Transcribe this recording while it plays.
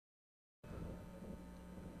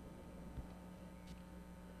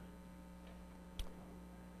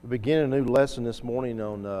We begin a new lesson this morning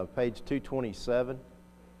on page 227,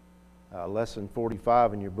 lesson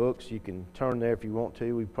 45 in your books. You can turn there if you want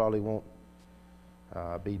to. We probably won't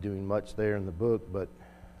be doing much there in the book, but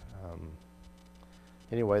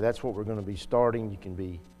anyway, that's what we're going to be starting. You can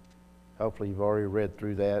be, hopefully you've already read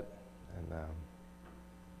through that and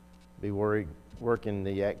be working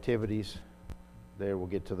the activities there. We'll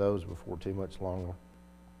get to those before too much longer.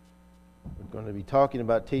 We're going to be talking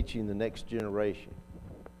about teaching the next generation.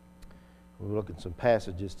 We'll look at some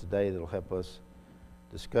passages today that will help us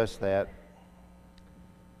discuss that.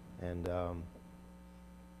 And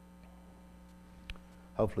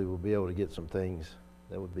hopefully we'll be able to get some things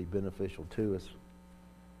that would be beneficial to us.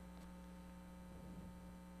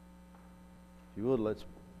 If you would, let's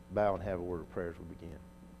bow and have a word of prayer as we begin.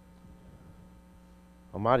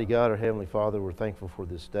 Almighty God, our Heavenly Father, we're thankful for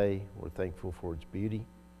this day. We're thankful for its beauty.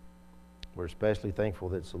 We're especially thankful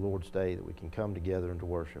that it's the Lord's Day, that we can come together and to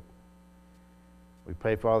worship. We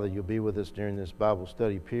pray, Father, you'll be with us during this Bible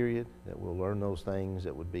study period, that we'll learn those things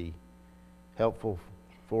that would be helpful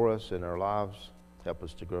for us in our lives, help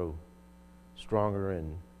us to grow stronger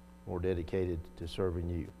and more dedicated to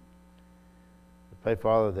serving you. We pray,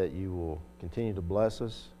 Father, that you will continue to bless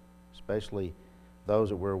us, especially those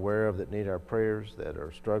that we're aware of that need our prayers, that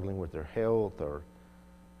are struggling with their health or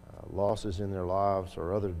losses in their lives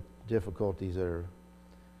or other difficulties that are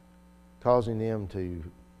causing them to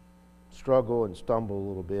struggle and stumble a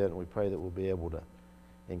little bit, and we pray that we'll be able to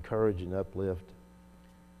encourage and uplift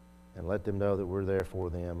and let them know that we're there for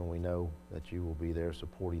them, and we know that you will be there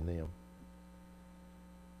supporting them.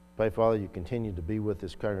 Pray, Father, you continue to be with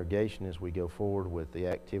this congregation as we go forward with the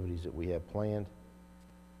activities that we have planned,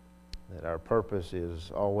 that our purpose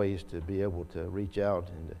is always to be able to reach out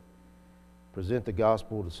and to present the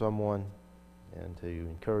gospel to someone and to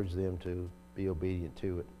encourage them to be obedient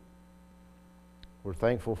to it. We're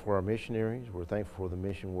thankful for our missionaries. We're thankful for the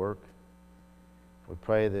mission work. We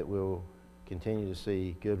pray that we'll continue to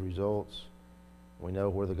see good results. We know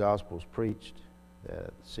where the gospel is preached, that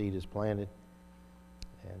the seed is planted,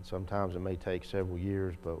 and sometimes it may take several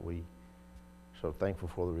years, but we're so thankful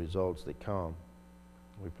for the results that come.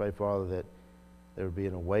 We pray, Father, that there would be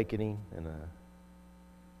an awakening and a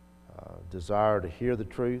desire to hear the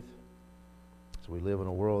truth. So we live in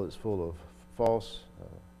a world that's full of false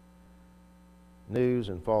news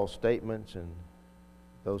and false statements and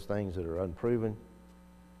those things that are unproven.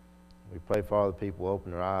 We pray, Father, people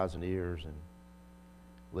open their eyes and ears and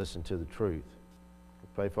listen to the truth. We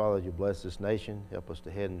pray, Father, you bless this nation, help us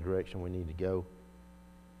to head in the direction we need to go.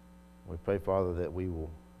 We pray, Father, that we will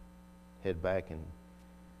head back and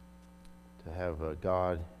to have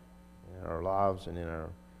God in our lives and in our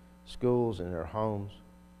schools and in our homes,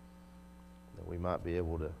 that we might be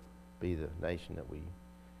able to be the nation that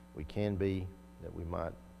we can be, that we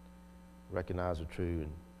might recognize the true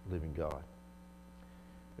and living God.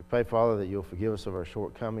 We pray, Father, that you'll forgive us of our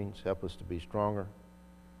shortcomings, help us to be stronger,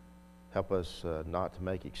 help us not to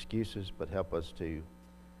make excuses, but help us to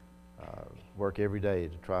work every day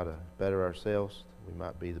to try to better ourselves, that we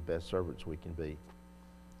might be the best servants we can be.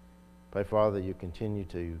 Pray, Father, that you continue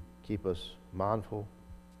to keep us mindful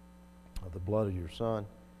of the blood of your Son,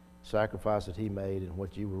 sacrifice that he made and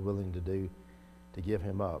what you were willing to do to give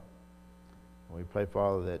him up. And we pray,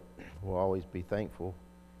 Father, that we'll always be thankful,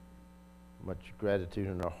 much gratitude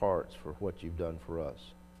in our hearts for what you've done for us.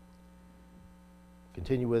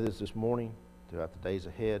 Continue with us this morning, throughout the days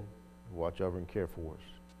ahead. Watch over and care for us.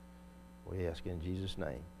 We ask in Jesus'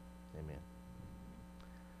 name.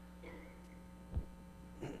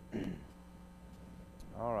 Amen.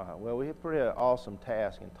 All right. Well, we have a pretty awesome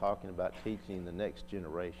task in talking about teaching the next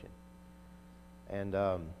generation. And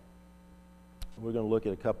we're going to look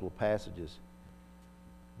at a couple of passages.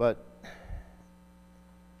 But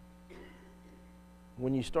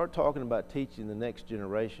when you start talking about teaching the next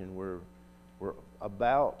generation, we're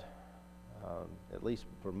about, at least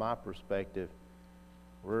from my perspective,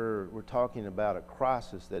 we're talking about a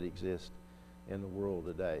crisis that exists in the world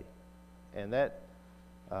today. And that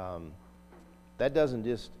doesn't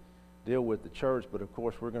just deal with the church, but of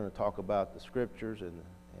course we're going to talk about the scriptures and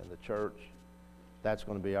the church. That's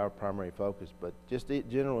going to be our primary focus. But just in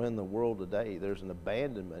general in the world today, there's an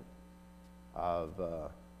abandonment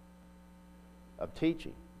of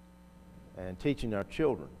teaching and teaching our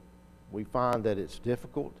children. We find that it's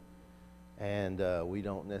difficult, and we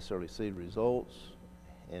don't necessarily see results.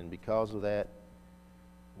 And because of that,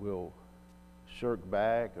 we'll shirk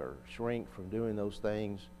back or shrink from doing those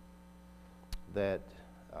things that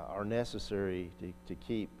are necessary to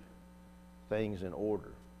keep things in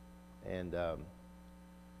order. And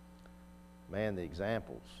man, the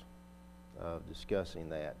examples of discussing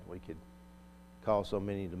that. We could call so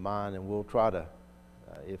many to mind, and we'll try to,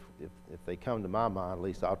 if they come to my mind, at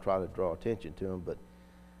least I'll try to draw attention to them. But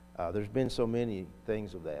there's been so many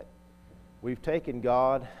things of that. We've taken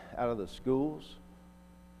God out of the schools,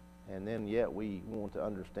 and then yet we want to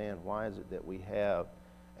understand, why is it that we have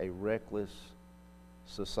a reckless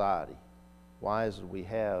society? Why is it we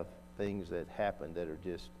have things that happen that are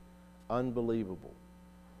just unbelievable?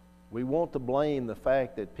 We want to blame the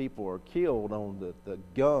fact that people are killed on the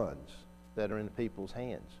guns that are in people's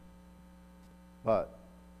hands. But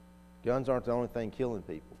guns aren't the only thing killing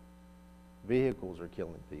people. Vehicles are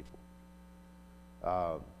killing people.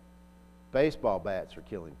 Baseball bats are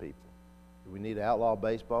killing people. Do we need to outlaw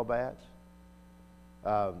baseball bats?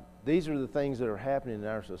 These are the things that are happening in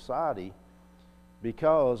our society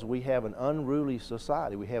because we have an unruly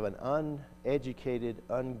society. We have an uneducated,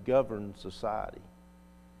 ungoverned society.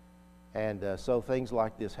 And so things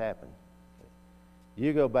like this happen.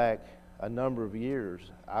 You go back a number of years,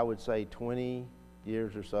 I would say 20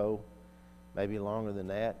 years or so, maybe longer than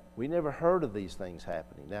that, we never heard of these things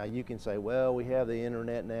happening. Now you can say, well, we have the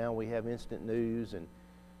internet now, we have instant news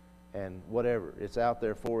and whatever. It's out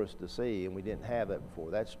there for us to see, and we didn't have that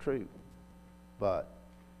before. That's true. But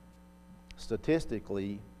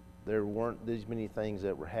statistically, there weren't these many things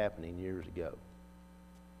that were happening years ago.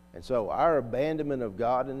 And so our abandonment of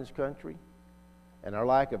God in this country and our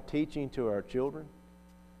lack of teaching to our children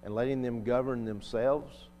and letting them govern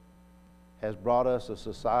themselves has brought us a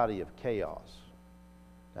society of chaos.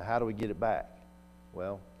 Now, how do we get it back?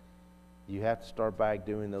 Well, you have to start back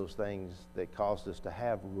doing those things that caused us to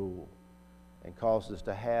have rule and caused us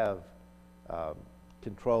to have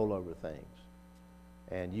control over things.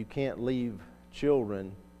 And you can't leave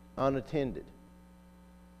children unattended.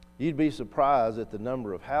 You'd be surprised at the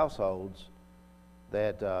number of households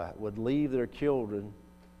that would leave their children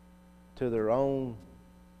to their own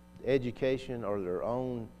education or their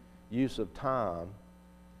own use of time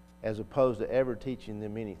as opposed to ever teaching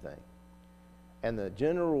them anything. And the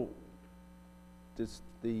general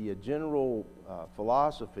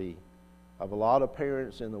philosophy of a lot of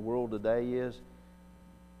parents in the world today is,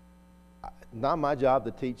 not my job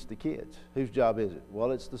to teach the kids. Whose job is it?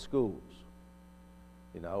 Well, it's the schools.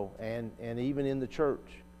 You know, and even in the church,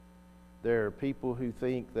 there are people who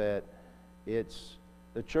think that it's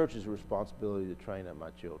the church's responsibility to train up my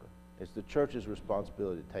children. It's the church's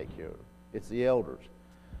responsibility to take care of them. It's the elders.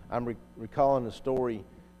 I'm recalling a story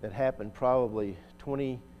that happened probably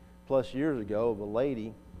 20 plus years ago of a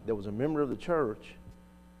lady that was a member of the church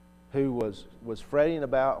who was fretting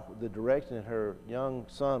about the direction that her young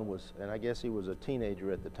son was, and I guess he was a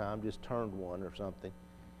teenager at the time, just turned one or something,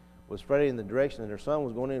 was fretting in the direction that her son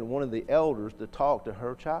was going in, and one of the elders to talk to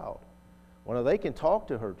her child. Well, they can talk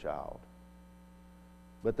to her child,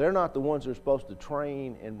 but they're not the ones who are supposed to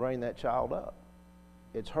train and bring that child up.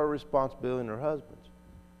 It's her responsibility and her husband's.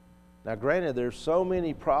 Now, granted, there's so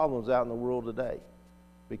many problems out in the world today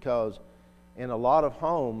because in a lot of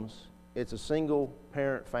homes, it's a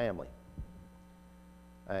single-parent family.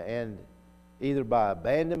 And either by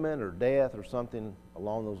abandonment or death or something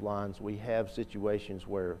along those lines, we have situations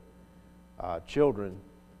where children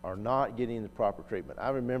are not getting the proper treatment. I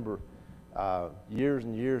remember years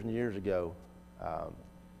and years and years ago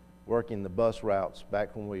working the bus routes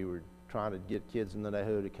back when we were trying to get kids in the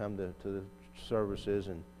neighborhood to come to the services,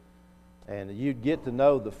 and you'd get to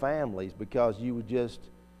know the families because you would just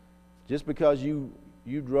because you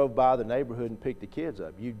drove by the neighborhood and picked the kids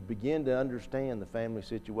up, you'd begin to understand the family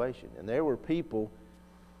situation. And there were people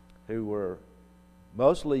who were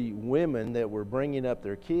mostly women that were bringing up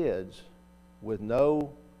their kids with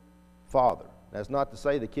no father. That's not to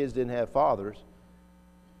say the kids didn't have fathers.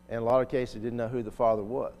 In a lot of cases, didn't know who the father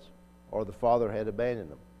was, or the father had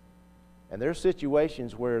abandoned them. And there's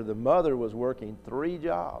situations where the mother was working 3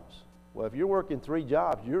 jobs. Well, if you're working 3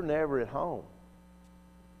 jobs, you're never at home.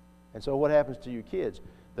 And so what happens to your kids?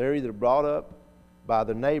 They're either brought up by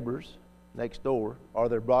the neighbors next door, or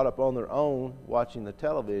they're brought up on their own watching the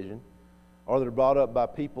television, or they're brought up by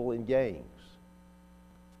people in gangs.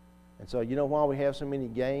 And so you know why we have so many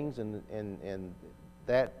gangs and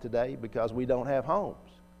that today? Because we don't have homes.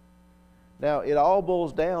 Now, it all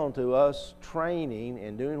boils down to us training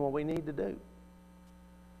and doing what we need to do.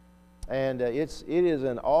 And it is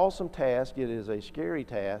an awesome task. It is a scary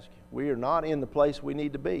task. We are not in the place we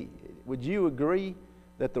need to be. Would you agree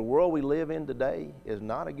that the world we live in today is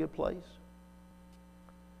not a good place?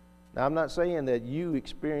 Now, I'm not saying that you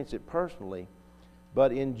experience it personally,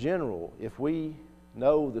 but in general, if we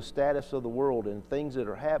know the status of the world and things that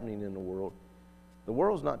are happening in the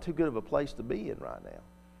world's not too good of a place to be in right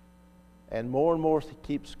now. and more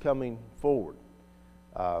keeps coming forward.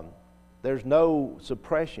 There's no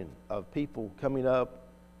suppression of people coming up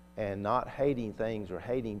and not hating things or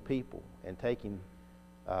hating people and taking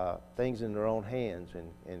things in their own hands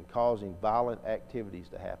and causing violent activities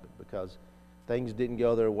to happen because things didn't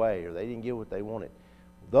go their way or they didn't get what they wanted.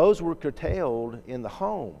 Those were curtailed in the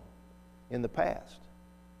home in the past.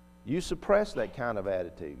 You suppress that kind of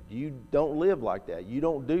attitude. You don't live like that. You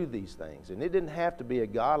don't do these things. And it didn't have to be a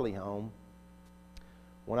godly home.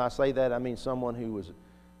 When I say that, I mean someone who was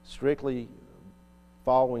strictly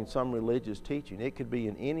following some religious teaching. It could be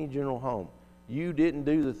in any general home. You didn't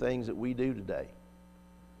do the things that we do today,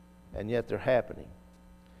 and yet they're happening.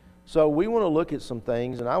 So we want to look at some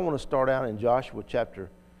things, and I want to start out in Joshua chapter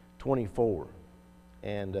 24.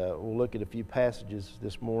 And we'll look at a few passages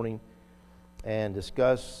this morning and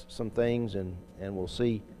discuss some things, and we'll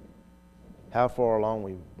see how far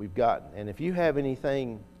along we've gotten. And if you have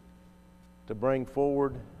anything to bring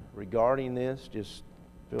forward regarding this, just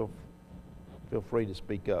feel free to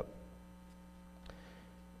speak up.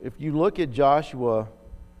 If you look at Joshua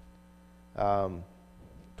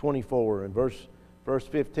 24, and verse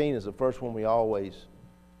 15 is the first one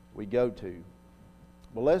we go to.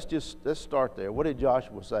 Well, let's start there. What did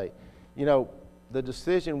Joshua say? You know, the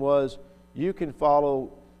decision was you can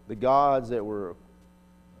follow the gods that were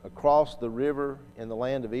across the river in the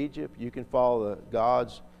land of Egypt. You can follow the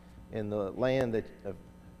gods in the land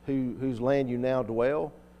whose land you now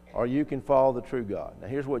dwell, or you can follow the true God. Now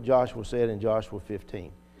here's what Joshua said in Joshua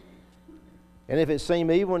 15. And if it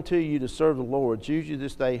seem evil unto you to serve the Lord, choose you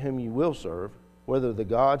this day whom you will serve, whether the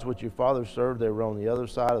gods which your fathers served that were on the other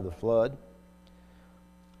side of the flood,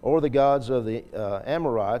 or the gods of the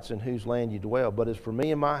Amorites in whose land you dwell. But as for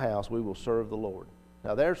me and my house, we will serve the Lord.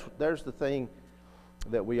 Now there's the thing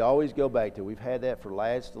that we always go back to. We've had that for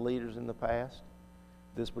lads to leaders in the past.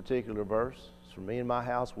 This particular verse, as for me and my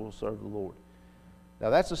house, we'll serve the Lord. Now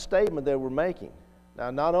that's a statement that we're making. Now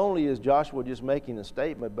not only is Joshua just making a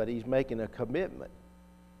statement, but he's making a commitment.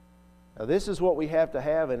 Now this is what we have to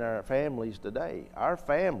have in our families today. Our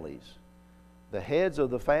families, the heads of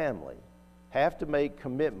the family, have to make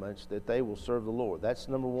commitments that they will serve the Lord. That's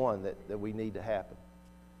number one that we need to happen.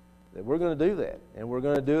 That we're going to do that. And we're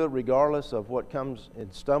going to do it regardless of what comes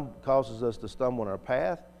and causes us to stumble on our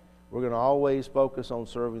path. We're going to always focus on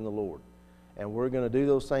serving the Lord. And we're going to do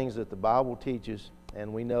those things that the Bible teaches,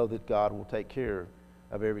 and we know that God will take care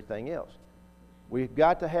of everything else. We've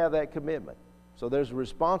got to have that commitment. So there's a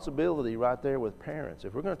responsibility right there with parents.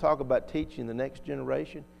 If we're going to talk about teaching the next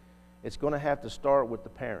generation, it's going to have to start with the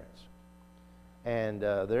parents. And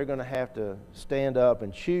they're going to have to stand up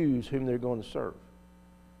and choose whom they're going to serve.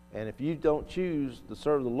 And if you don't choose to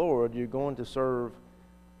serve the Lord, you're going to serve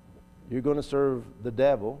the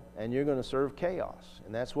devil, and you're going to serve chaos.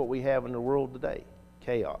 And that's what we have in the world today,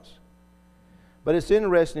 chaos. But it's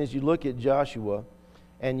interesting as you look at Joshua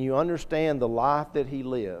and you understand the life that he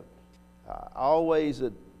lived.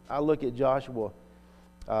 I look at Joshua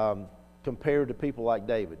compared to people like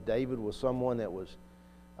David. David was someone that was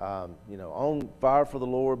on fire for the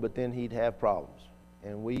Lord, but then he'd have problems.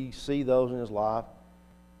 And we see those in his life.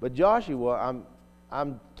 But Joshua, I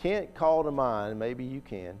can't call to mind, maybe you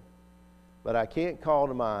can, but I can't call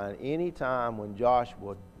to mind any time when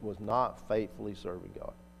Joshua was not faithfully serving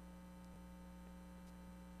God.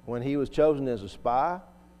 When he was chosen as a spy,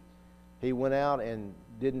 he went out and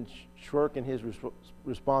didn't shirk in his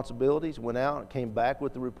responsibilities, went out and came back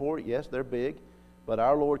with the report, yes, they're big, but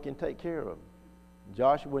our Lord can take care of them.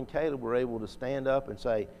 Joshua and Caleb were able to stand up and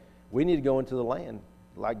say, we need to go into the land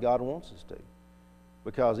like God wants us to.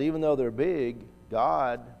 Because even though they're big,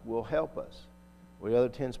 God will help us. The other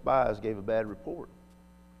 10 spies gave a bad report.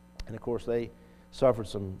 And of course they suffered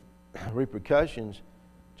some repercussions,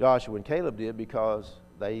 Joshua and Caleb did, because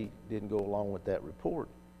they didn't go along with that report.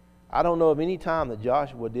 I don't know of any time that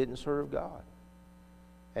Joshua didn't serve God.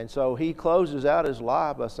 And so he closes out his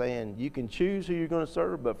life by saying, you can choose who you're going to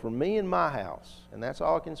serve, but for me and my house, and that's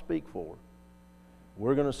all I can speak for,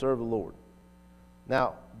 we're going to serve the Lord.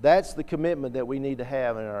 Now, that's the commitment that we need to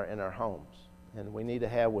have in our homes, and we need to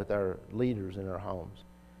have with our leaders in our homes.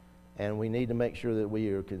 And we need to make sure that we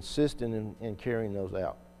are consistent in carrying those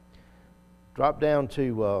out. Drop down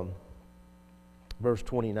to verse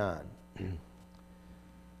 29.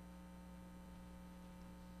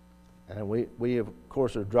 And we of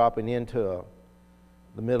course, are dropping into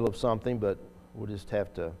the middle of something, but we'll just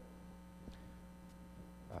have to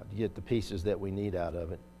get the pieces that we need out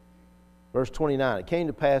of it. Verse 29, it came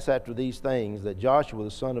to pass after these things that Joshua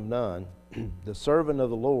the son of Nun, the servant of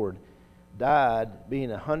the Lord, died being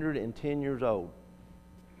 110 years old.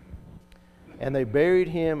 And they buried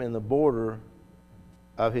him in the border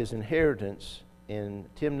of his inheritance in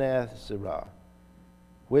Timnath-serah,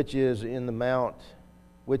 which is in Mount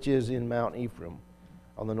Ephraim,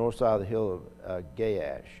 on the north side of the hill of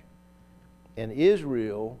Gaash. And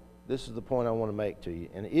Israel, this is the point I want to make to you,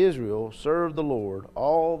 and Israel served the Lord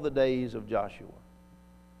all the days of Joshua.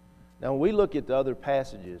 Now, when we look at the other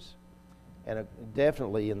passages, and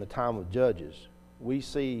definitely in the time of Judges, we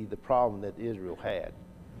see the problem that Israel had.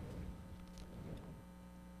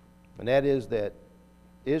 And that is that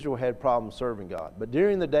Israel had problems serving God. But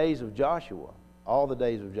during the days of Joshua, all the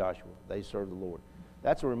days of Joshua, they served the Lord.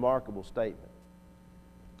 That's a remarkable statement,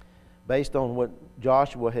 based on what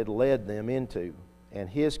Joshua had led them into and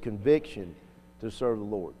his conviction to serve the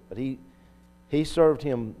Lord. But he served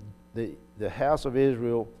him, the house of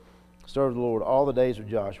Israel served the Lord all the days of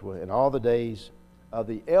Joshua and all the days of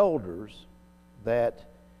the elders that,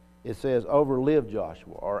 it says, overlived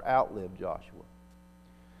Joshua or outlived Joshua.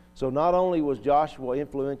 So not only was Joshua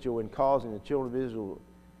influential in causing the children of Israel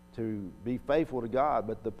to be faithful to God,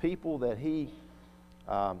 but the people that he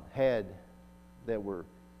had that were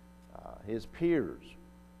his peers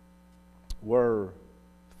were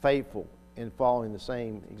faithful in following the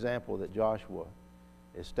same example that Joshua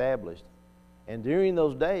established. And during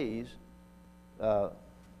those days,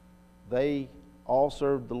 they all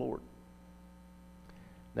served the Lord.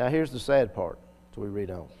 Now here's the sad part, so we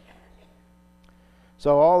read on.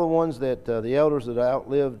 So all the ones that, the elders that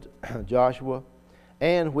outlived Joshua,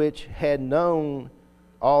 and which had known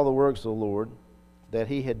all the works of the Lord that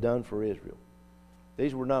he had done for Israel.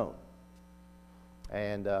 These were known.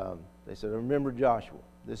 And they said, remember Joshua.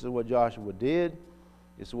 This is what Joshua did.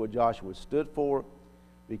 This is what Joshua stood for.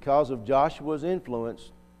 Because of Joshua's influence,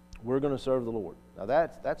 we're going to serve the Lord. Now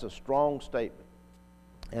that's a strong statement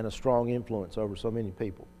and a strong influence over so many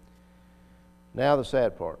people. Now the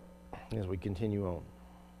sad part, as we continue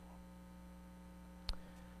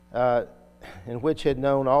on. In which had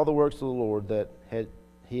known all the works of the Lord that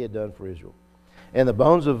he had done for Israel. And the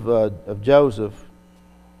bones of Joseph.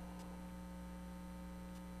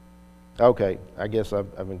 Okay, I guess I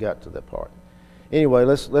haven't got to that part. Anyway,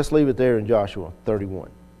 let's leave it there in Joshua 31.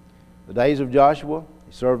 The days of Joshua,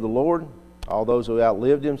 he served the Lord. All those who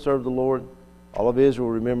outlived him served the Lord. All of Israel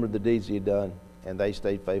remembered the deeds he had done, and they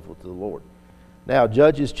stayed faithful to the Lord. Now,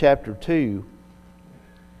 Judges chapter 2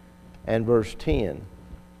 and verse 10.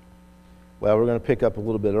 Well, we're going to pick up a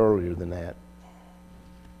little bit earlier than that.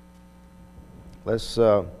 Let's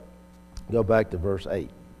go back to verse 8.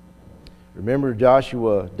 Remember,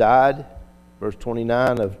 Joshua died, verse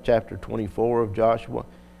 29 of chapter 24 of Joshua,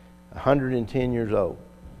 110 years old.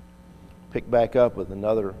 Pick back up with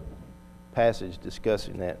another passage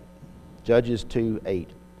discussing that. Judges 2:8.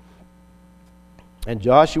 And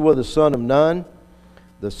Joshua the son of Nun,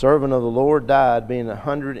 the servant of the Lord, died, being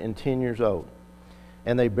 110 years old.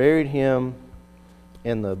 And they buried him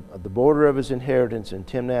in the border of his inheritance in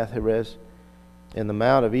Timnath-Heres, in the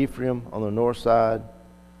Mount of Ephraim on the north side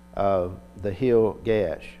of the hill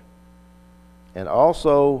Gaash. And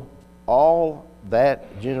also all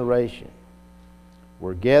that generation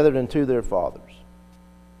were gathered unto their fathers.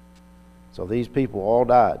 So these people all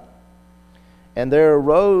died. And there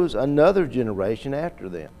arose another generation after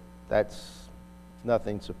them. That's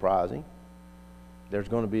nothing surprising. There's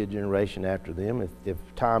going to be a generation after them if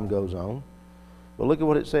time goes on. But look at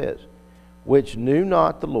what it says. Which knew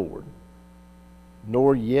not the Lord,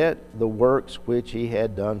 nor yet the works which he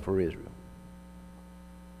had done for Israel.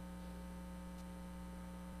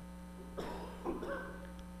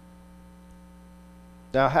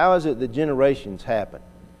 Now, how is it that generations happen?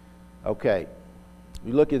 Okay,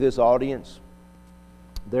 you look at this audience,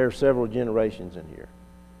 there are several generations in here.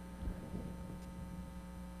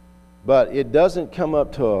 But it doesn't come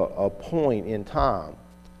up to a point in time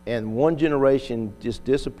and one generation just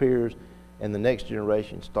disappears and the next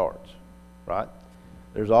generation starts, right?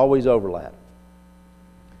 There's always overlap.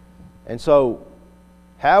 And so,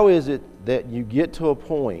 how is it that you get to a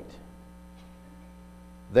point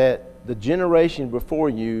that the generation before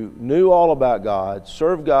you knew all about God,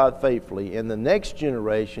 served God faithfully, and the next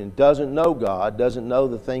generation doesn't know God, doesn't know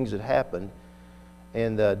the things that happened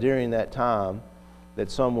and during that time that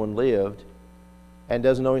someone lived, and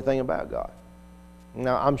doesn't know anything about God?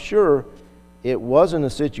 Now, I'm sure it wasn't a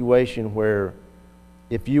situation where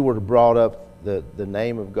if you were to brought up the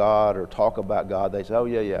name of God or talk about God, they say, oh,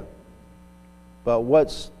 yeah. But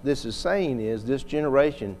what this is saying is this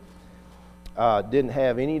generation didn't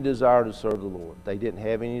have any desire to serve the Lord. They didn't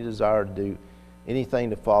have any desire to do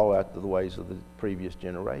anything to follow after the ways of the previous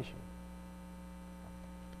generation.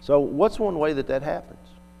 So what's one way that happens?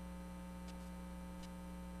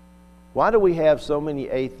 Why do we have so many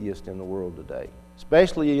atheists in the world today,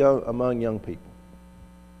 especially among young people?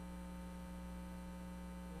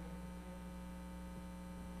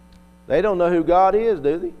 They don't know who God is,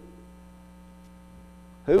 do they?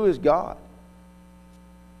 Who is God?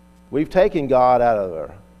 We've taken God out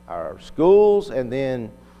of our schools, and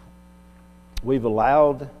then we've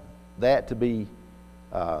allowed that to be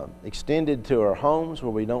extended to our homes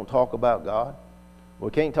where we don't talk about God. We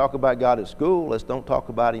can't talk about God at school. Let's don't talk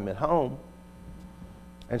about Him at home.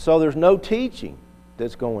 And so there's no teaching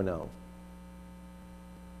that's going on.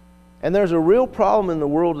 And there's a real problem in the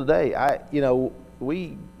world today.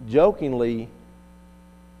 We jokingly,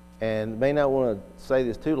 and may not want to say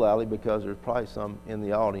this too loudly because there's probably some in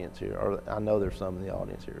the audience here, or I know there's some in the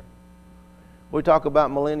audience here. We talk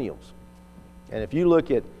about millennials. And if you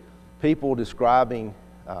look at people describing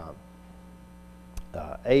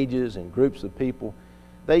ages and groups of people,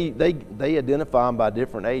 they identify them by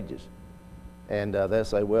different ages. And they'll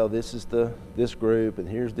say, well, this is this group, and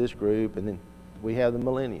here's this group, and then we have the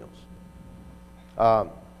millennials.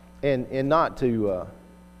 And not to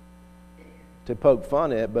poke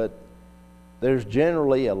fun at, but there's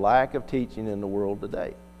generally a lack of teaching in the world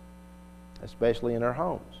today, especially in our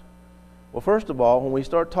homes. Well, first of all, when we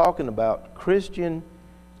start talking about Christian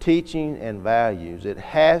teaching and values, it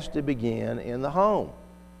has to begin in the home.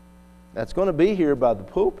 That's going to be here by the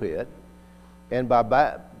pulpit and by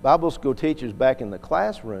Bible school teachers back in the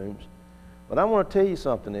classrooms. But I want to tell you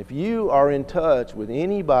something. If you are in touch with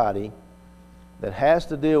anybody that has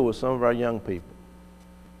to deal with some of our young people,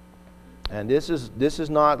 and this is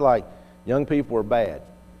not like young people are bad.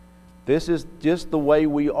 This is just the way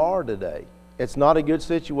we are today. It's not a good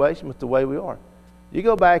situation, but the way we are. You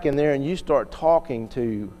go back in there and you start talking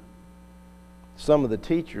to some of the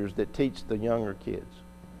teachers that teach the younger kids.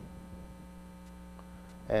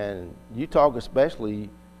 And you talk especially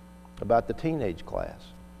about the teenage class.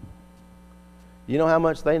 You know how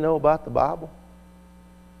much they know about the Bible?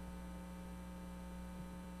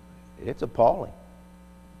 It's appalling.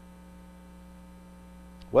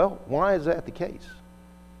 Well, why is that the case?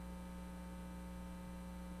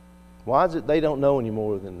 Why is it they don't know any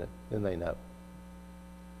more than they know?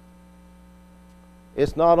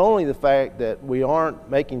 It's not only the fact that we aren't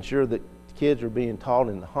making sure that kids are being taught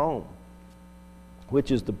in the home,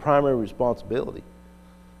 which is the primary responsibility.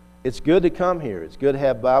 It's good to come here. It's good to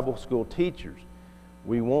have Bible school teachers.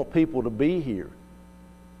 We want people to be here.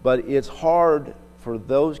 But it's hard for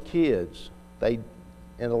those kids. In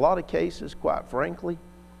a lot of cases, quite frankly,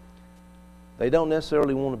 they don't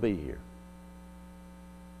necessarily want to be here.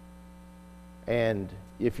 And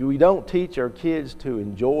if we don't teach our kids to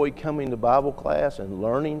enjoy coming to Bible class and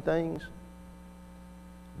learning things,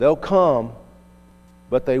 they'll come,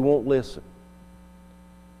 but they won't listen.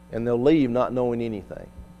 And they'll leave not knowing anything.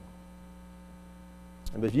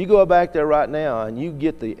 And if you go back there right now and you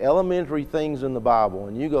get the elementary things in the Bible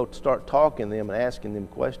and you go start talking to them and asking them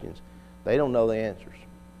questions, they don't know the answers.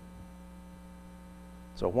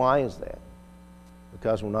 So why is that?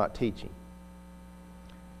 Because we're not teaching.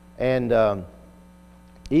 And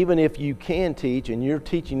even if you can teach and you're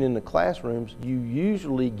teaching in the classrooms, you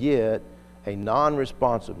usually get a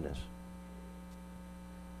non-responsiveness.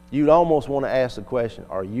 You'd almost want to ask the question,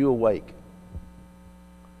 are you awake?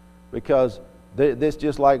 Because this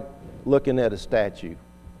just like looking at a statue.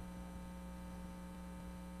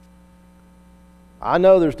 I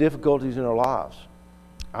know there's difficulties in our lives.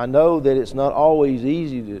 I know that it's not always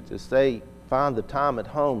easy to find the time at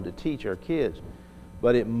home to teach our kids,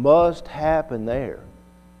 but it must happen there.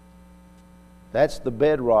 That's the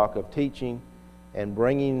bedrock of teaching and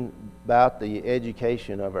bringing about the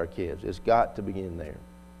education of our kids. It's got to begin there.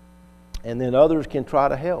 And then others can try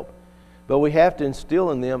to help. But we have to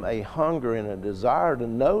instill in them a hunger and a desire to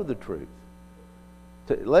know the truth.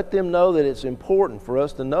 To let them know that it's important for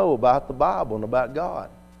us to know about the Bible and about God.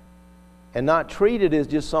 And not treat it as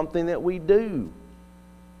just something that we do.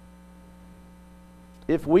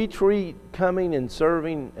 If we treat coming and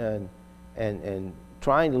serving and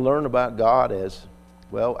trying to learn about God as,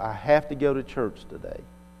 well, I have to go to church today.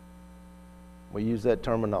 We use that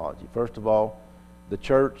terminology. First of all, the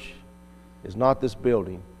church is not this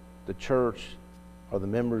building. The church are the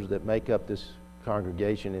members that make up this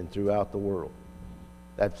congregation and throughout the world.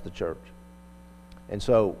 That's the church. And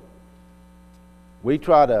so we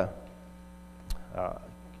try to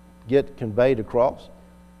get conveyed across.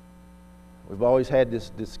 We've always had this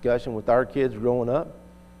discussion with our kids growing up.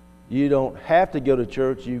 You don't have to go to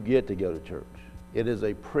church, you get to go to church. It is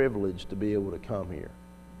a privilege to be able to come here.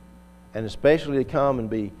 And especially to come and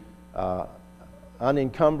be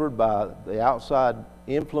unencumbered by the outside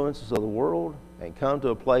influences of the world and come to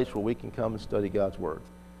a place where we can come and study God's Word.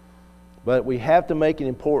 But we have to make it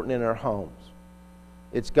important in our homes.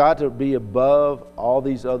 It's got to be above all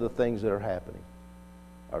these other things that are happening.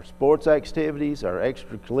 Our sports activities, our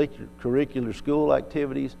extracurricular school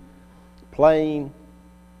activities, playing,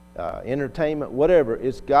 entertainment, whatever.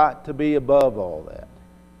 It's got to be above all that.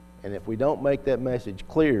 And if we don't make that message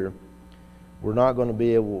clear, we're not going to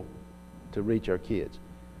be able to reach our kids.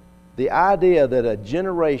 The idea that a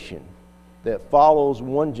generation that follows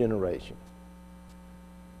one generation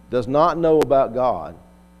does not know about God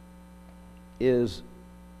is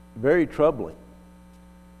very troubling.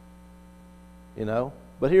 You know?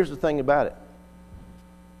 But here's the thing about it.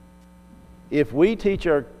 If we teach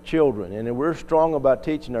our children, and we're strong about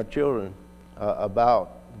teaching our children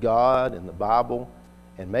about God and the Bible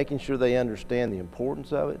and making sure they understand the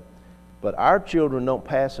importance of it, but our children don't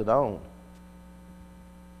pass it on,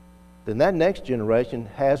 then that next generation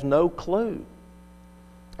has no clue.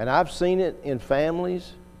 And I've seen it in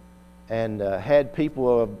families and had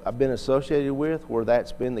people I've been associated with where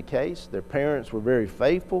that's been the case. Their parents were very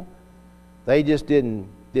faithful. They just didn't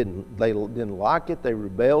like it. They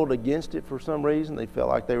rebelled against it for some reason. They felt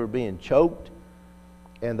like they were being choked.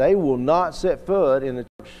 And they will not set foot in a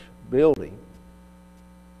church building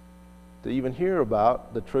to even hear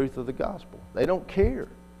about the truth of the gospel. They don't care.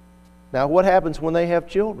 Now, what happens when they have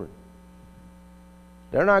children?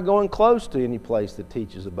 They're not going close to any place that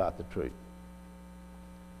teaches about the truth.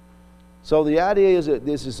 So the idea is that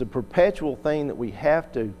this is a perpetual thing that we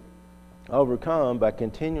have to overcome by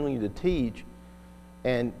continuing to teach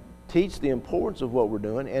and teach the importance of what we're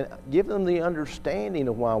doing and give them the understanding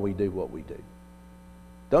of why we do what we do.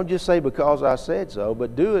 Don't just say because I said so,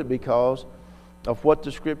 but do it because of what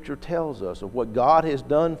the Scripture tells us, of what God has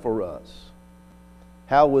done for us.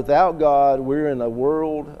 How without God we're in a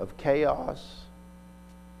world of chaos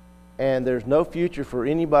and there's no future for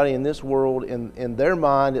anybody in this world, in their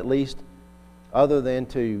mind at least, other than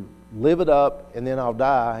to live it up and then I'll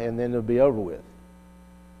die and then it'll be over with.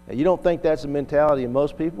 Now, you don't think that's the mentality of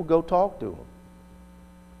most people? Go talk to them.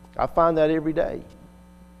 I find that every day.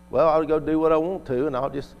 Well, I'll go do what I want to, and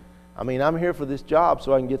I'm here for this job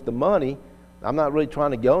so I can get the money. I'm not really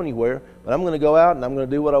trying to go anywhere, but I'm going to go out and I'm going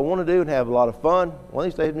to do what I want to do and have a lot of fun. One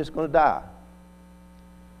of these days I'm just going to die.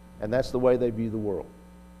 And that's the way they view the world.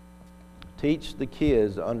 Teach the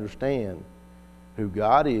kids to understand who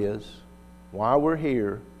God is, why we're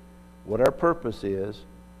here, what our purpose is,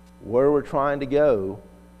 where we're trying to go,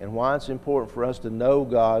 and why it's important for us to know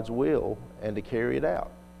God's will and to carry it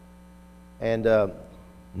out. And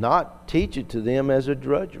not teach it to them as a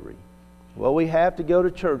drudgery. Well, we have to go to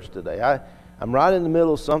church today. I'm right in the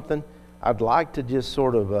middle of something. I'd like to just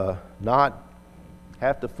sort of not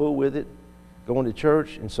have to fool with it, going to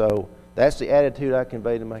church. And so that's the attitude I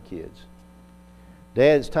convey to my kids.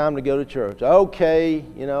 Dad, it's time to go to church. Okay,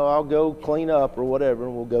 I'll go clean up or whatever,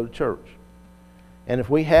 and we'll go to church. And if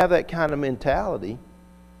we have that kind of mentality,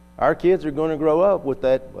 our kids are going to grow up with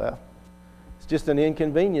that, well, it's just an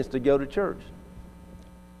inconvenience to go to church.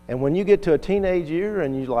 And when you get to a teenage year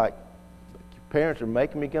and your parents are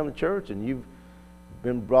making me come to church and you've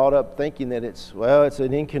been brought up thinking that it's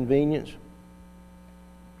an inconvenience,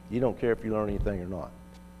 you don't care if you learn anything or not.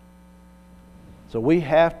 So we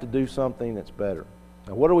have to do something that's better.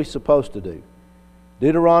 Now, what are we supposed to do?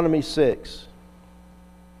 Deuteronomy 6.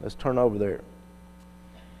 Let's turn over there.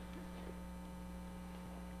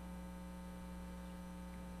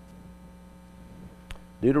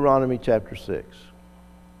 Deuteronomy chapter 6.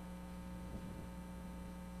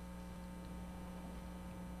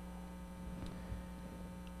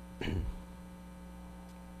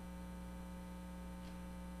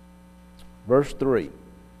 Verse 3.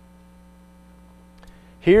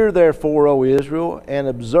 Hear therefore, O Israel, and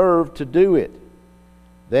observe to do it,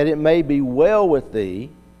 that it may be well with thee,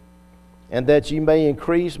 and that ye may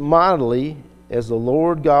increase mightily, as the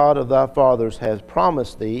Lord God of thy fathers hath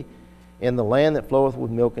promised thee, in the land that floweth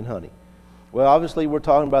with milk and honey. Well, obviously we're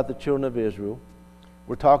talking about the children of Israel.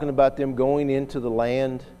 We're talking about them going into the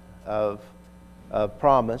land of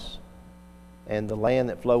promise and the land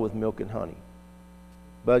that floweth with milk and honey.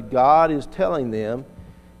 But God is telling them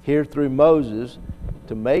here through Moses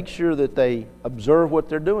to make sure that they observe what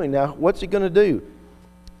they're doing. Now, what's he going to do?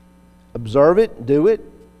 Observe it, do it.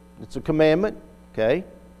 It's a commandment, okay?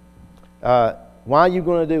 Why are you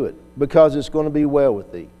going to do it? Because it's going to be well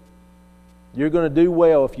with thee. You're going to do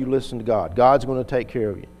well if you listen to God. God's going to take care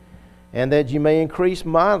of you. And that you may increase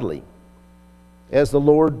mightily, as the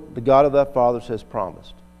Lord, the God of thy fathers, has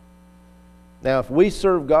promised. Now, if we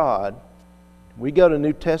serve God, we go to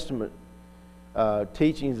New Testament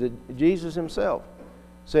teachings that Jesus himself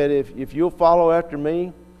said, if you'll follow after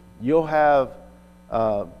me, you'll have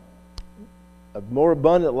a more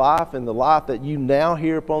abundant life in the life that you now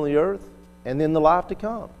here upon the earth, and then the life to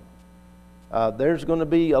come. There's going to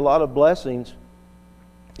be a lot of blessings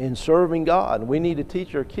in serving God. And we need to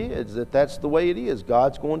teach our kids that that's the way it is.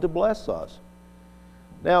 God's going to bless us.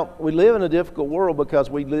 Now, we live in a difficult world because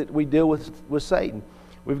we deal with Satan.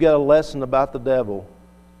 We've got a lesson about the devil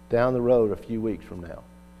down the road a few weeks from now.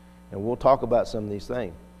 And we'll talk about some of these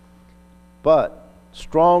things. But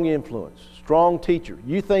strong influence, strong teacher.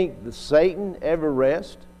 You think that Satan ever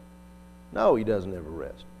rests? No, he doesn't ever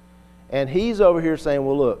rest. And he's over here saying,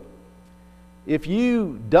 well, look, if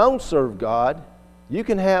you don't serve God, you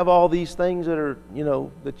can have all these things that are,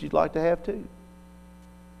 that you'd like to have too.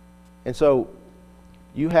 And so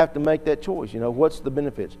you have to make that choice. What's the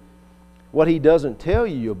benefits? What he doesn't tell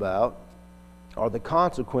you about are the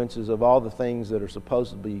consequences of all the things that are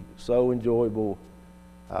supposed to be so enjoyable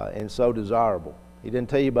and so desirable. He didn't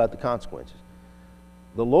tell you about the consequences.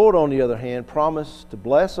 The Lord, on the other hand, promised to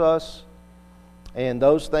bless us and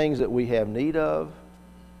those things that we have need of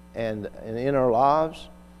and in our lives.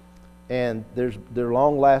 And they're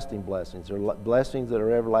long-lasting blessings. They're blessings that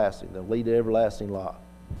are everlasting. They'll lead to everlasting life.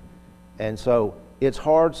 And so it's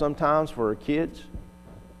hard sometimes for our kids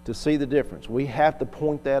to see the difference. We have to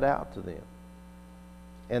point that out to them.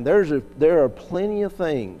 And there are plenty of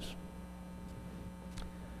things.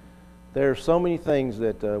 There are so many things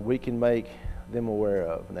that we can make them aware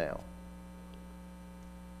of now.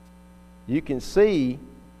 You can see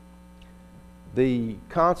the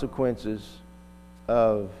consequences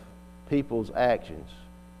of people's actions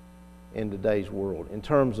in today's world in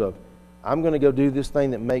terms of, I'm going to go do this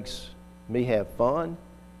thing that makes me have fun,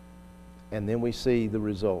 and then we see the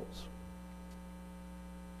results.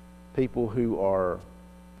 People who are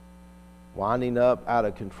winding up out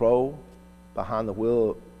of control behind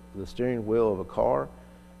the steering wheel of a car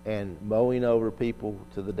and mowing over people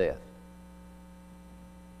to the death.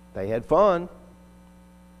 They had fun,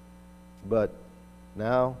 but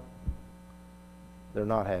now they're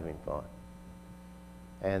not having fun.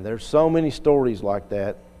 And there's so many stories like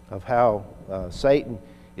that of how Satan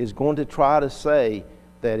is going to try to say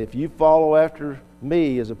that if you follow after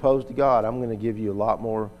me as opposed to God, I'm going to give you a lot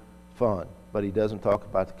more fun. But he doesn't talk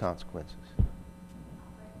about the consequences.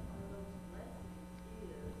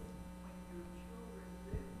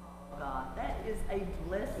 God, that is a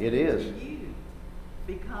blessing it is. to you.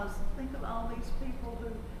 Because think of all these people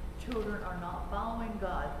whose children are not following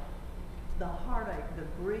God. The heartache,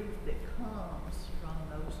 the grief that comes from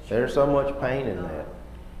those children. There's so much pain in that.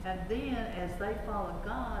 And then as they follow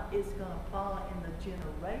God, it's going to follow in the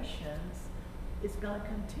generations. It's going to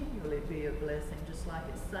continually be a blessing, just like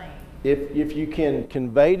it's saying. If you can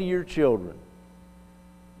convey to your children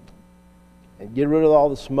and get rid of all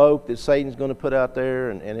the smoke that Satan's going to put out there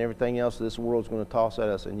and everything else this world's going to toss at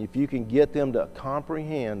us, and if you can get them to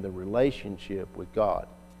comprehend the relationship with God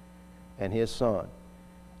and His Son,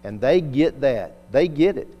 and they get that, they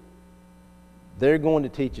get it, they're going to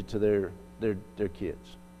teach it to their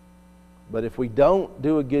kids. But if we don't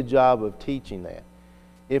do a good job of teaching that,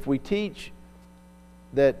 if we teach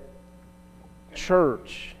that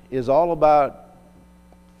church is all about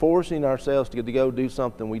forcing ourselves to go do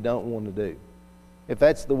something we don't want to do, if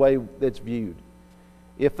that's the way that's viewed,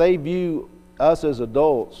 if they view us as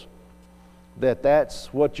adults that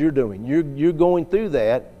that's what you're doing, you're going through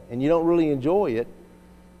that and you don't really enjoy it,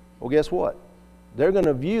 well, guess what? They're going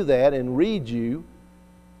to view that and read you,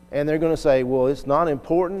 and they're going to say, well, it's not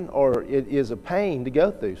important, or it is a pain to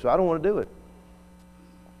go through, so I don't want to do it.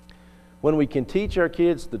 When we can teach our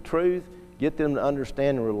kids the truth, get them to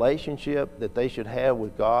understand the relationship that they should have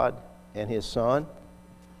with God and His Son,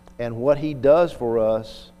 and what He does for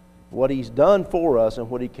us, what He's done for us, and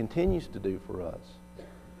what He continues to do for us.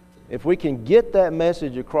 If we can get that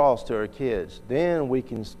message across to our kids, then we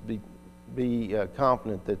can be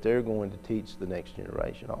confident that they're going to teach the next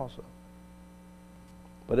generation also.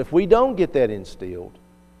 But if we don't get that instilled,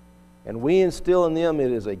 and we instill in them it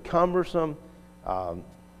is a cumbersome,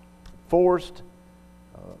 forced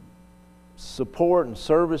support and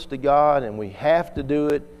service to God, and we have to do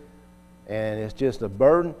it, and it's just a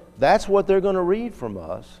burden, that's what they're going to read from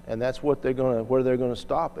us, and that's what where they're going to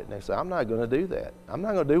stop it. And they say, I'm not going to do that. I'm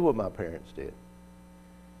not going to do what my parents did.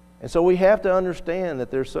 And so we have to understand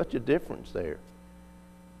that there's such a difference there.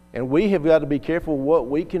 And we have got to be careful what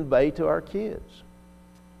we convey to our kids.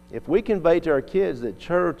 If we convey to our kids that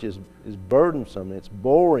church is burdensome, it's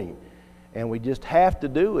boring, and we just have to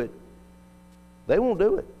do it, they won't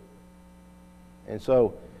do it. And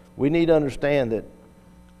so we need to understand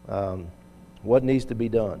that what needs to be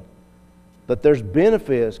done. But there's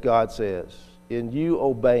benefits, God says, in you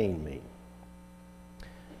obeying me.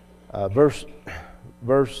 Verse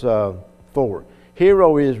 4. Hear,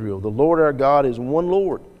 O Israel, the Lord our God is one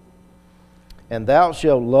Lord. And thou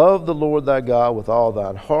shalt love the Lord thy God with all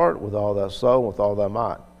thine heart, with all thy soul, with all thy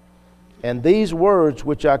might. And these words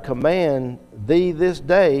which I command thee this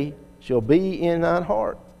day shall be in thine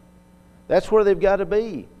heart. That's where they've got to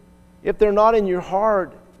be. If they're not in your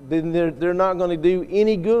heart, then they're not going to do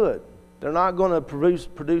any good. They're not going to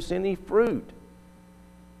produce any fruit.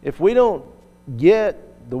 If we don't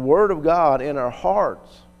get the Word of God in our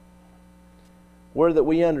hearts, where that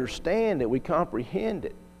we understand it, we comprehend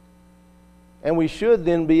it, and we should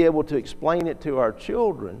then be able to explain it to our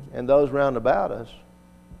children and those round about us,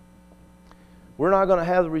 we're not going to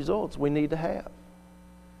have the results we need to have.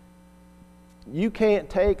 You can't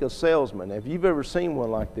take a salesman. If you've ever seen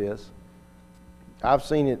one like this, I've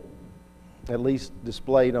seen it at least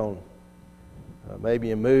displayed on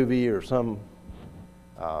maybe a movie or some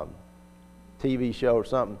TV show or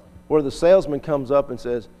something, where the salesman comes up and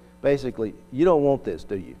says, basically, you don't want this,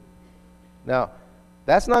 do you? Now,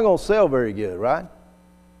 that's not going to sell very good, right?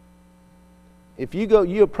 If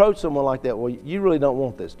you approach someone like that, well, you really don't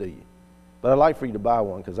want this, do you? But I'd like for you to buy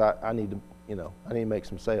one because I need to make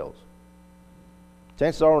some sales.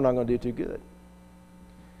 Chances are we're not going to do too good.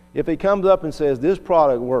 If he comes up and says, this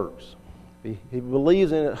product works, he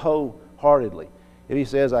believes in it wholeheartedly. If he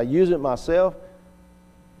says, I use it myself,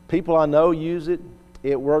 people I know use it,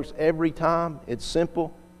 it works every time, it's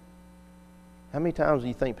simple, how many times do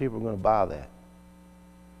you think people are going to buy that?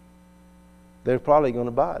 They're probably going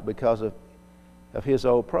to buy it because of his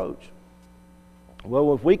whole approach.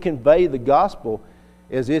 Well, if we convey the gospel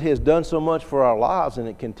as it has done so much for our lives, and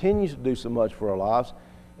it continues to do so much for our lives,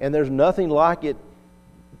 and there's nothing like it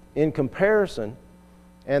in comparison,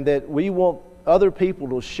 and that we want other people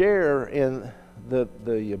to share in the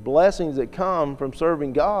blessings that come from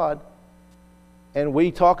serving God, and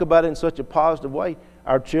we talk about it in such a positive way,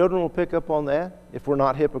 our children will pick up on that if we're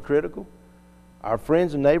not hypocritical. Our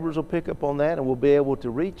friends and neighbors will pick up on that, and we'll be able to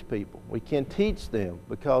reach people. We can teach them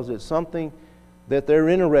because it's something that they're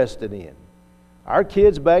interested in. Our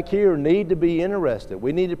kids back here need to be interested.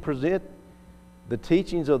 We need to present the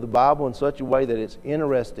teachings of the Bible in such a way that it's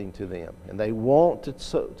interesting to them, and they want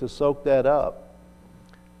to soak that up,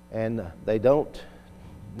 and they don't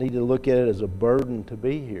need to look at it as a burden to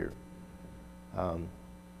be here. I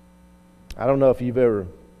don't know if you've ever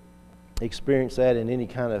experienced that in any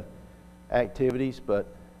kind of activities, but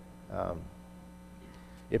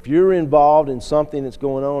if you're involved in something that's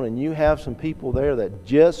going on and you have some people there that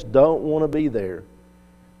just don't want to be there,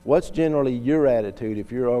 what's generally your attitude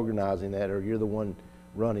if you're organizing that or you're the one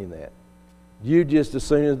running that? You just as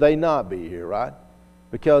soon as they not be here, right?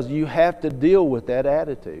 Because you have to deal with that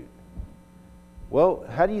attitude. Well,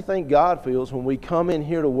 how do you think God feels when we come in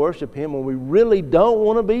here to worship Him when we really don't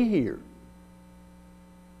want to be here?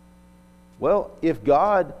 Well, if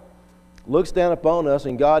God looks down upon us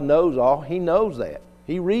and God knows all, He knows that.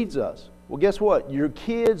 He reads us. Well, guess what? Your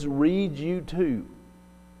kids read you too.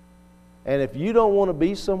 And if you don't want to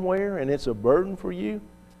be somewhere and it's a burden for you,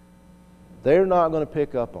 they're not going to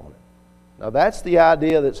pick up on it. Now, that's the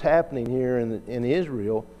idea that's happening here in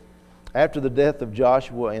Israel after the death of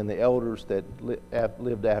Joshua and the elders that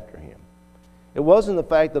lived after him. It wasn't the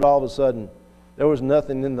fact that all of a sudden there was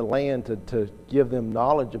nothing in the land to give them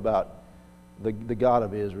knowledge about the God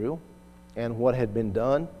of Israel and what had been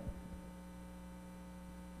done,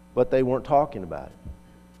 but they weren't talking about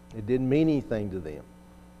it. It didn't mean anything to them.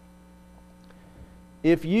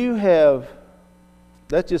 If you have,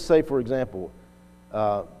 let's just say, for example,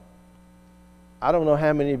 I don't know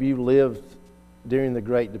how many of you lived during the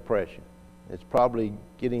Great Depression. It's probably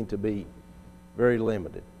getting to be very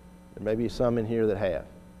limited. There may be some in here that have.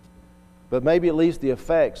 But maybe at least the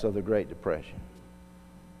effects of the Great Depression.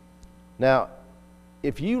 Now,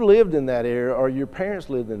 if you lived in that era or your parents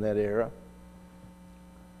lived in that era,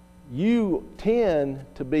 you tend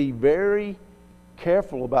to be very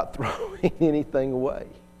careful about throwing anything away.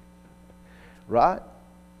 Right?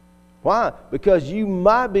 Why? Because you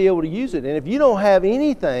might be able to use it. And if you don't have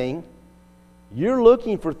anything, you're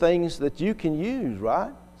looking for things that you can use,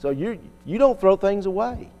 right? So you don't throw things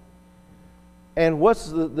away. And what's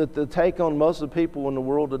the take on most of the people in the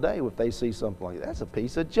world today if they see something like that? That's a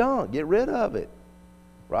piece of junk. Get rid of it.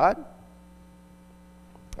 Right?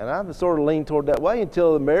 And I've sort of leaned toward that way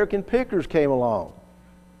until the American pickers came along.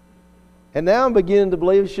 And now I'm beginning to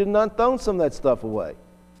believe I should not have thrown some of that stuff away.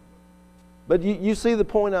 But you see the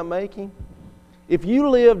point I'm making? If you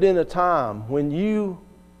lived in a time when you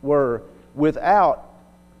were without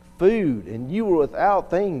food and you were without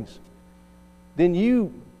things, then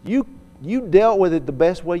you dealt with it the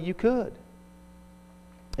best way you could.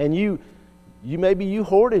 And maybe you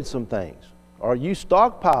hoarded some things, or you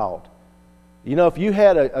stockpiled. You know, if you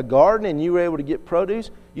had a garden and you were able to get produce,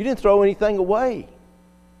 you didn't throw anything away.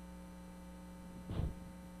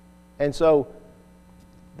 And so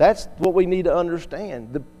that's what we need to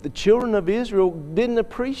understand. The children of Israel didn't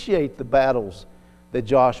appreciate the battles that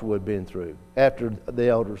Joshua had been through after the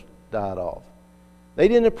elders died off. They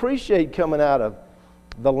didn't appreciate coming out of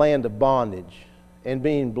the land of bondage and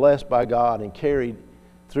being blessed by God and carried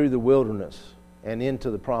through the wilderness and into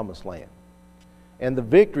the promised land. And the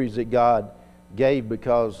victories that God gave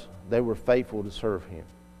because they were faithful to serve Him.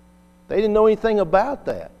 They didn't know anything about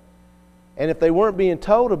that. And if they weren't being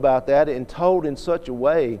told about that and told in such a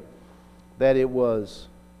way that it was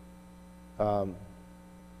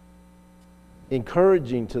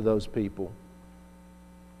encouraging to those people,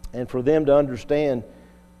 and for them to understand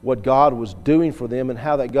what God was doing for them and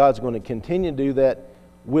how that God's going to continue to do that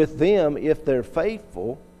with them if they're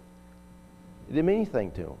faithful, it didn't mean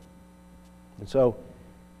anything to them. And so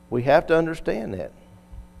we have to understand that.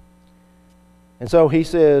 And so he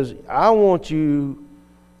says, I want you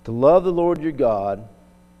to love the Lord your God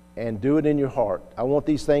and do it in your heart. I want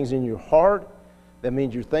these things in your heart. That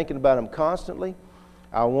means you're thinking about them constantly.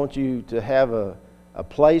 I want you to have a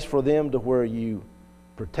place for them to where you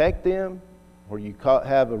protect them, where you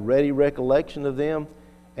have a ready recollection of them,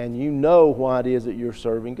 and you know why it is that you're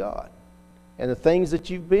serving God and the things that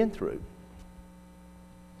you've been through.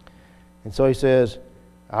 And so he says,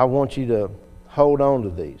 I want you to hold on to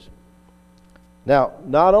these. Now,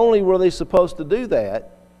 not only were they supposed to do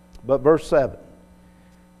that, but verse 7,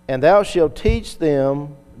 and thou shalt teach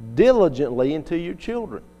them diligently unto your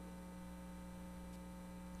children.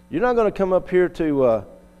 You're not going to come up here to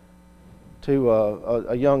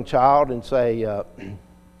a young child and say,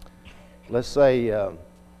 let's say,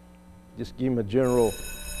 just give him a general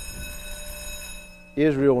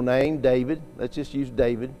Israel name, David. Let's just use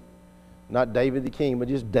David. Not David the king, but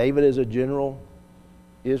just David as a general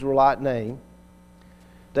Israelite name.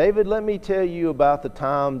 David, let me tell you about the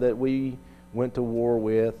time that we went to war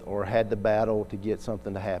with or had the battle to get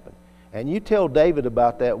something to happen. And you tell David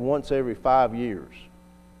about that once every 5 years.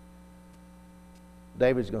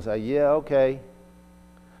 David's going to say, yeah, okay.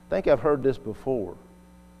 I think I've heard this before.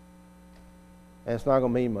 And it's not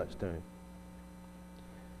going to mean much to him.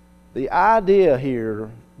 The idea here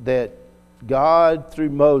that God,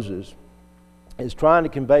 through Moses, is trying to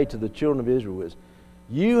convey to the children of Israel is,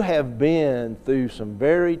 you have been through some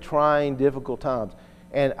very trying, difficult times,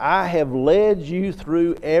 and I have led you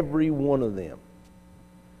through every one of them.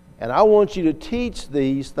 And I want you to teach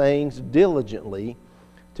these things diligently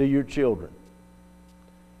to your children.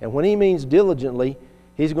 And when he means diligently,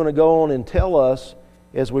 he's going to go on and tell us,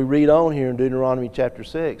 as we read on here in Deuteronomy chapter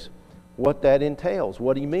 6, what that entails,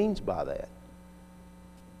 what he means by that.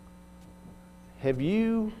 Have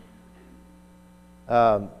you...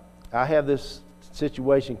 I have this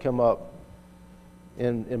situation come up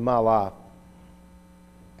in my life.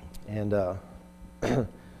 And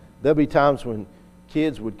there'll be times when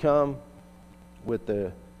kids would come with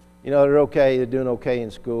they're okay, they're doing okay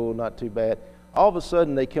in school, not too bad. All of a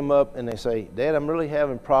sudden they come up and they say, Dad, I'm really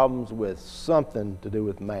having problems with something to do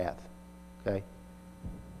with math. Okay?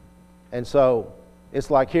 And so it's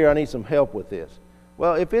like, here, I need some help with this.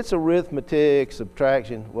 Well, if it's arithmetic,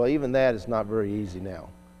 subtraction, well, even that is not very easy now,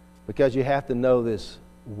 because you have to know this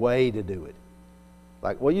way to do it.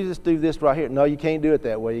 Like, well, you just do this right here. No, you can't do it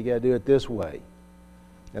that way. You got to do it this way.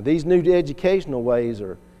 Now, these new educational ways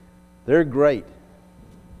they're great.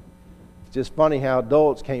 It's just funny how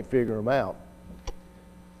adults can't figure them out.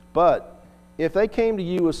 But if they came to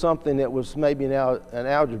you with something that was maybe an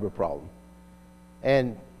algebra problem,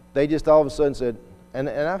 and they just all of a sudden said, and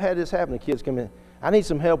I've had this happen to kids come in, I need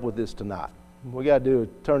some help with this tonight. We got to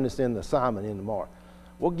turn this in the assignment in tomorrow.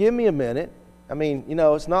 Well, give me a minute. I mean,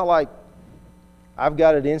 it's not like I've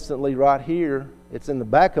got it instantly right here. It's in the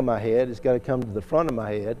back of my head. It's got to come to the front of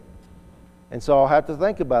my head. And so I'll have to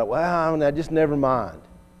think about it. Well, now just never mind.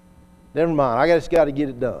 Never mind. I just got to get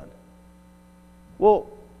it done. Well,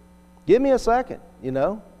 give me a second,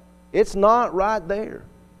 It's not right there.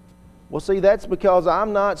 Well, see, that's because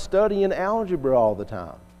I'm not studying algebra all the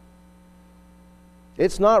time.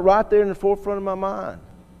 It's not right there in the forefront of my mind.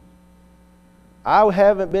 I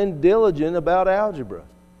haven't been diligent about algebra.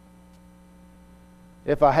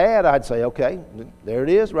 If I had, I'd say, okay, there it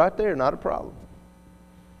is right there, not a problem.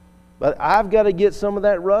 But I've got to get some of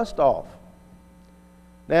that rust off.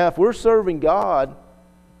 Now, if we're serving God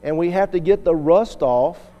and we have to get the rust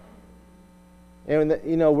off, and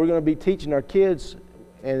we're going to be teaching our kids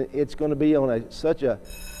and it's going to be on such a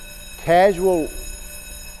casual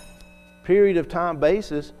period of time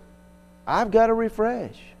basis, I've got to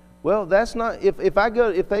refresh. Well, that's not, if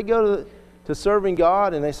they go to serving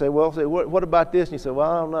God and they say, well, what about this? And you say,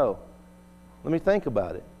 well, I don't know. Let me think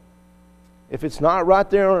about it. If it's not right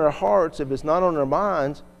there on our hearts, if it's not on our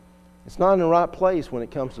minds, it's not in the right place when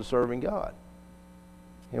it comes to serving God.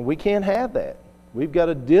 And we can't have that. We've got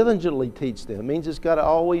to diligently teach them. It means it's got to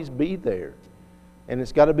always be there. And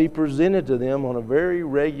it's got to be presented to them on a very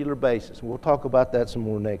regular basis. We'll talk about that some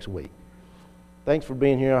more next week. Thanks for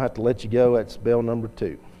being here. I'll have to let you go. That's bell number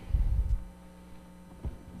 2.